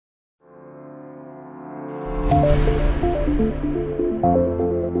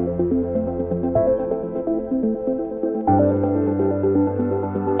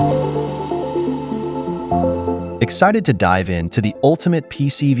Excited to dive into the ultimate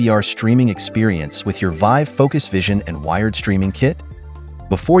PC VR streaming experience with your VIVE Focus Vision and Wired Streaming Kit?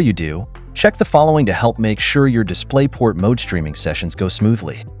 Before you do, check the following to help make sure your DisplayPort mode streaming sessions go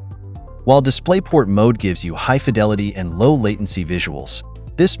smoothly. While DisplayPort mode gives you high-fidelity and low-latency visuals,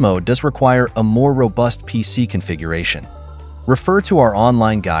 this mode does require a more robust PC configuration. Refer to our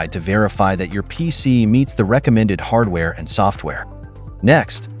online guide to verify that your PC meets the recommended hardware and software.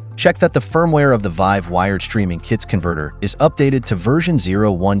 Next, check that the firmware of the VIVE Wired Streaming Kit's converter is updated to version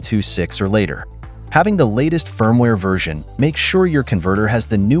 0126 or later. Having the latest firmware version makes sure your converter has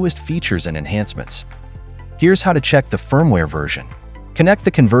the newest features and enhancements. Here's how to check the firmware version. Connect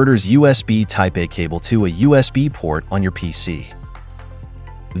the converter's USB Type-A cable to a USB port on your PC.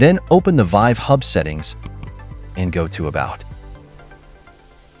 Then open the VIVE Hub settings and go to About.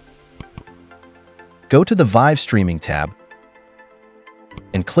 Go to the VIVE Streaming tab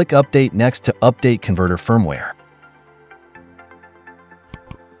and click Update next to Update Converter Firmware.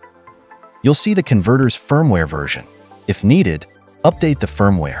 You'll see the converter's firmware version. If needed, update the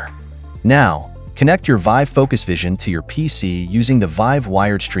firmware. Now, connect your VIVE Focus Vision to your PC using the VIVE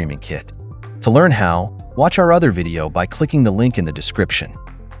Wired Streaming Kit. To learn how, watch our other video by clicking the link in the description.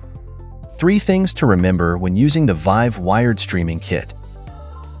 3 things to remember when using the VIVE Wired Streaming Kit.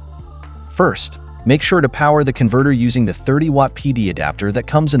 First, make sure to power the converter using the 30-watt PD adapter that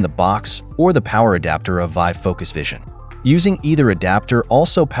comes in the box or the power adapter of VIVE Focus Vision. Using either adapter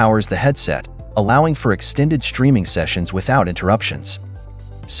also powers the headset, allowing for extended streaming sessions without interruptions.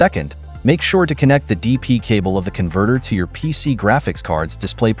 Second, make sure to connect the DP cable of the converter to your PC graphics card's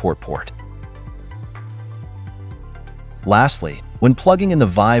DisplayPort port. Lastly, when plugging in the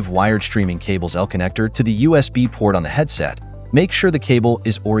VIVE Wired Streaming cable's L connector to the USB port on the headset, make sure the cable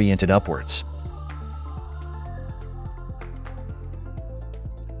is oriented upwards.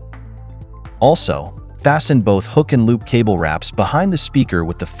 Also, fasten both hook and loop cable wraps behind the speaker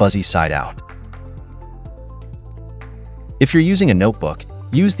with the fuzzy side out. If you're using a notebook,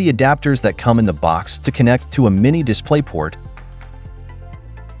 use the adapters that come in the box to connect to a mini DisplayPort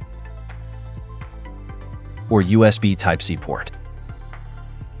or USB Type-C port.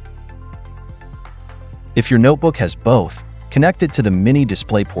 If your notebook has both, connect it to the mini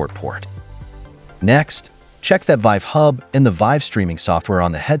DisplayPort port. Next, check that VIVE Hub and the VIVE streaming software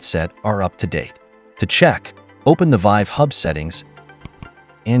on the headset are up to date. To check, open the VIVE Hub settings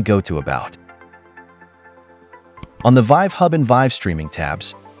and go to About. On the VIVE Hub and VIVE Streaming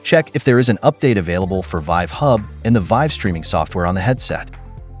tabs, check if there is an update available for VIVE Hub and the VIVE streaming software on the headset.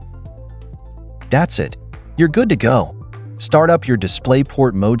 That's it. You're good to go. Start up your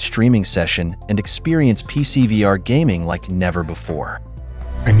DisplayPort mode streaming session and experience PC VR gaming like never before.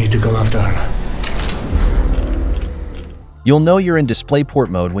 I need to go after her. You'll know you're in DisplayPort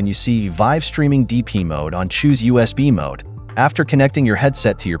mode when you see VIVE Streaming DP mode on Choose USB mode after connecting your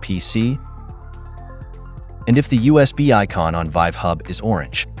headset to your PC, and if the USB icon on VIVE Hub is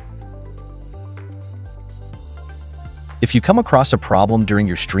orange. If you come across a problem during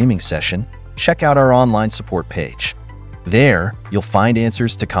your streaming session, check out our online support page. There, you'll find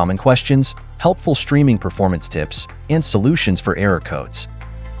answers to common questions, helpful streaming performance tips, and solutions for error codes.